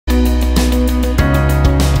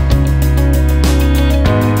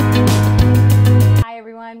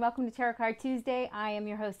welcome to Tarot Card Tuesday. I am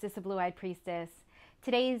your hostess, the Blue Eyed Priestess.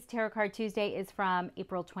 Today's Tarot Card Tuesday is from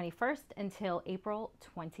April 21st until April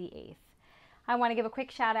 28th. I want to give a quick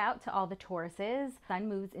shout out to all the Tauruses. Sun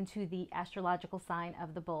moves into the astrological sign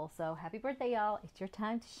of the bull. So happy birthday, y'all. It's your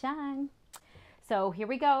time to shine. So here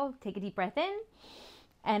we go. Take a deep breath in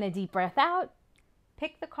and a deep breath out.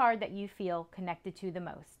 Pick the card that you feel connected to the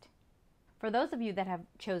most. For those of you that have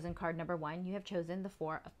chosen card number 1, you have chosen the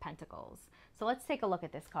Four of Pentacles. So let's take a look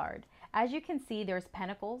at this card. As you can see, there's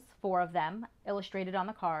pentacles, 4 of them, illustrated on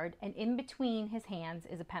the card, and in between his hands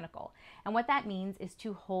is a pentacle. And what that means is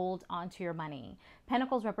to hold onto your money.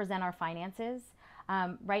 Pentacles represent our finances.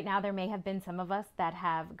 Right now, there may have been some of us that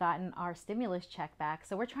have gotten our stimulus check back.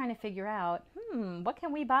 So we're trying to figure out, what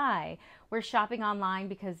can we buy? We're shopping online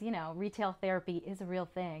because, retail therapy is a real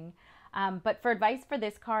thing. But for advice for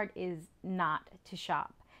this card is not to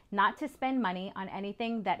shop, not to spend money on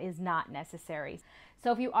anything that is not necessary.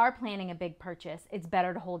 So if you are planning a big purchase, it's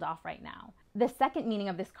better to hold off right now. The second meaning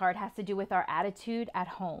of this card has to do with our attitude at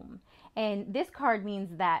home. And this card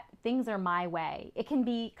means that things are my way. It can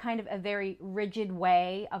be kind of a very rigid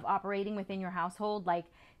way of operating within your household, like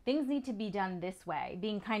things need to be done this way,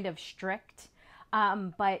 being kind of strict.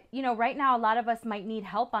 But right now, a lot of us might need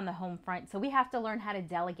help on the home front, so we have to learn how to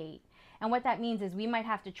delegate. And what that means is we might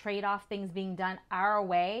have to trade off things being done our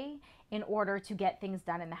way in order to get things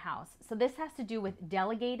done in the house. So this has to do with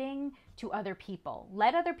delegating to other people.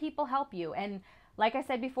 Let other people help you. And like I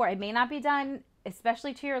said before, it may not be done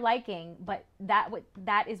especially to your liking, but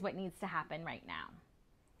that is what needs to happen right now.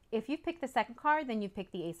 If you've picked the second card, then you've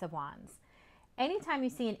picked the Ace of Wands. Anytime you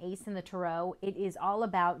see an ace in the tarot, it is all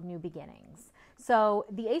about new beginnings. So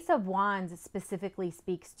the Ace of Wands specifically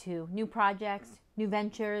speaks to new projects, new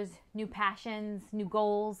ventures, new passions, new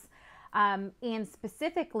goals. And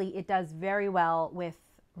specifically, it does very well with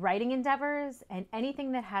writing endeavors and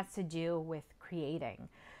anything that has to do with creating.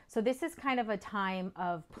 So this is kind of a time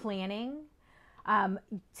of planning.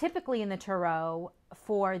 Typically in the tarot,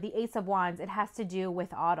 for the Ace of Wands, it has to do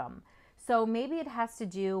with autumn. So maybe it has to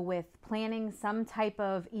do with planning some type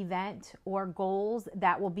of event or goals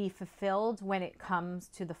that will be fulfilled when it comes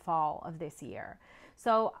to the fall of this year.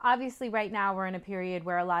 So obviously right now we're in a period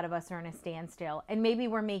where a lot of us are in a standstill, and maybe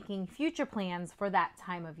we're making future plans for that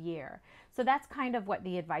time of year. So that's kind of what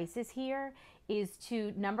the advice is here, is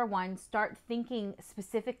to, number 1, start thinking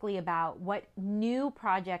specifically about what new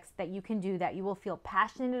projects that you can do that you will feel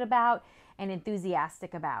passionate about and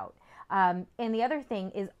enthusiastic about. And the other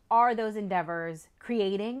thing is, are those endeavors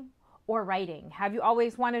creating or writing? Have you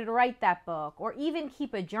always wanted to write that book or even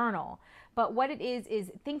keep a journal? But what it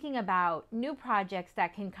is thinking about new projects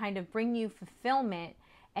that can kind of bring you fulfillment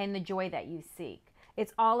and the joy that you seek.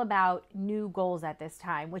 It's all about new goals at this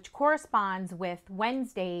time, which corresponds with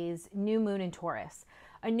Wednesday's new moon in Taurus.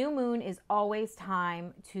 A new moon is always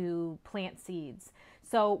time to plant seeds.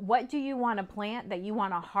 So what do you want to plant that you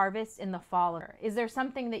want to harvest in the fall? Is there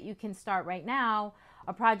something that you can start right now,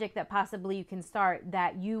 a project that possibly you can start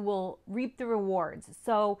that you will reap the rewards?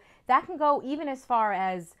 So that can go even as far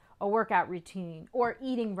as a workout routine or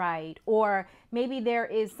eating right, or maybe there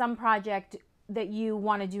is some project that you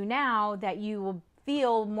want to do now that you will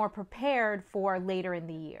feel more prepared for later in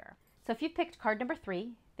the year. So if you picked card number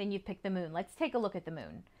 3, then you've picked the moon. Let's take a look at the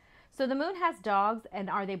moon. So the moon has dogs, and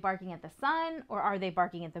are they barking at the sun or are they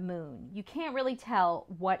barking at the moon? You can't really tell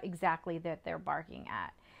what exactly that they're barking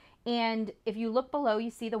at. And if you look below,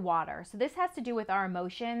 you see the water. So this has to do with our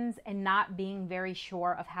emotions and not being very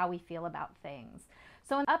sure of how we feel about things.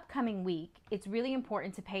 So in the upcoming week, it's really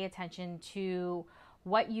important to pay attention to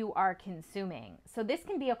what you are consuming. So this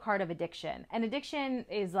can be a card of addiction. And addiction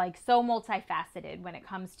is like so multifaceted when it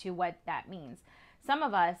comes to what that means. Some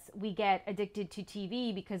of us, we get addicted to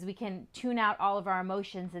TV because we can tune out all of our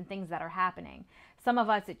emotions and things that are happening. Some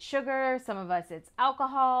of us, it's sugar. Some of us, it's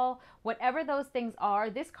alcohol. Whatever those things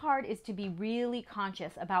are, this card is to be really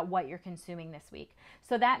conscious about what you're consuming this week.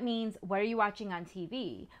 So that means, what are you watching on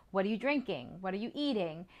TV? What are you drinking? What are you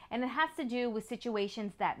eating? And it has to do with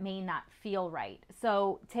situations that may not feel right.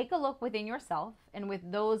 So take a look within yourself and with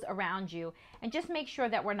those around you, and just make sure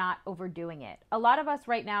that we're not overdoing it. A lot of us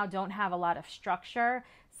right now don't have a lot of structure.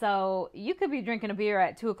 So you could be drinking a beer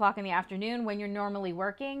at 2 o'clock in the afternoon when you're normally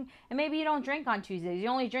working, and maybe you don't drink on Tuesdays, you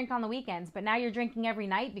only drink on the weekends, but now you're drinking every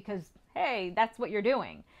night because, hey, that's what you're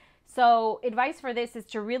doing. So advice for this is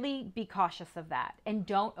to really be cautious of that and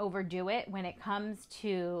don't overdo it when it comes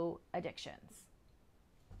to addictions.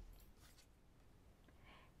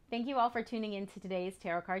 Thank you all for tuning in to today's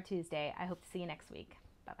Tarot Card Tuesday. I hope to see you next week.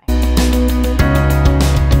 Bye-bye.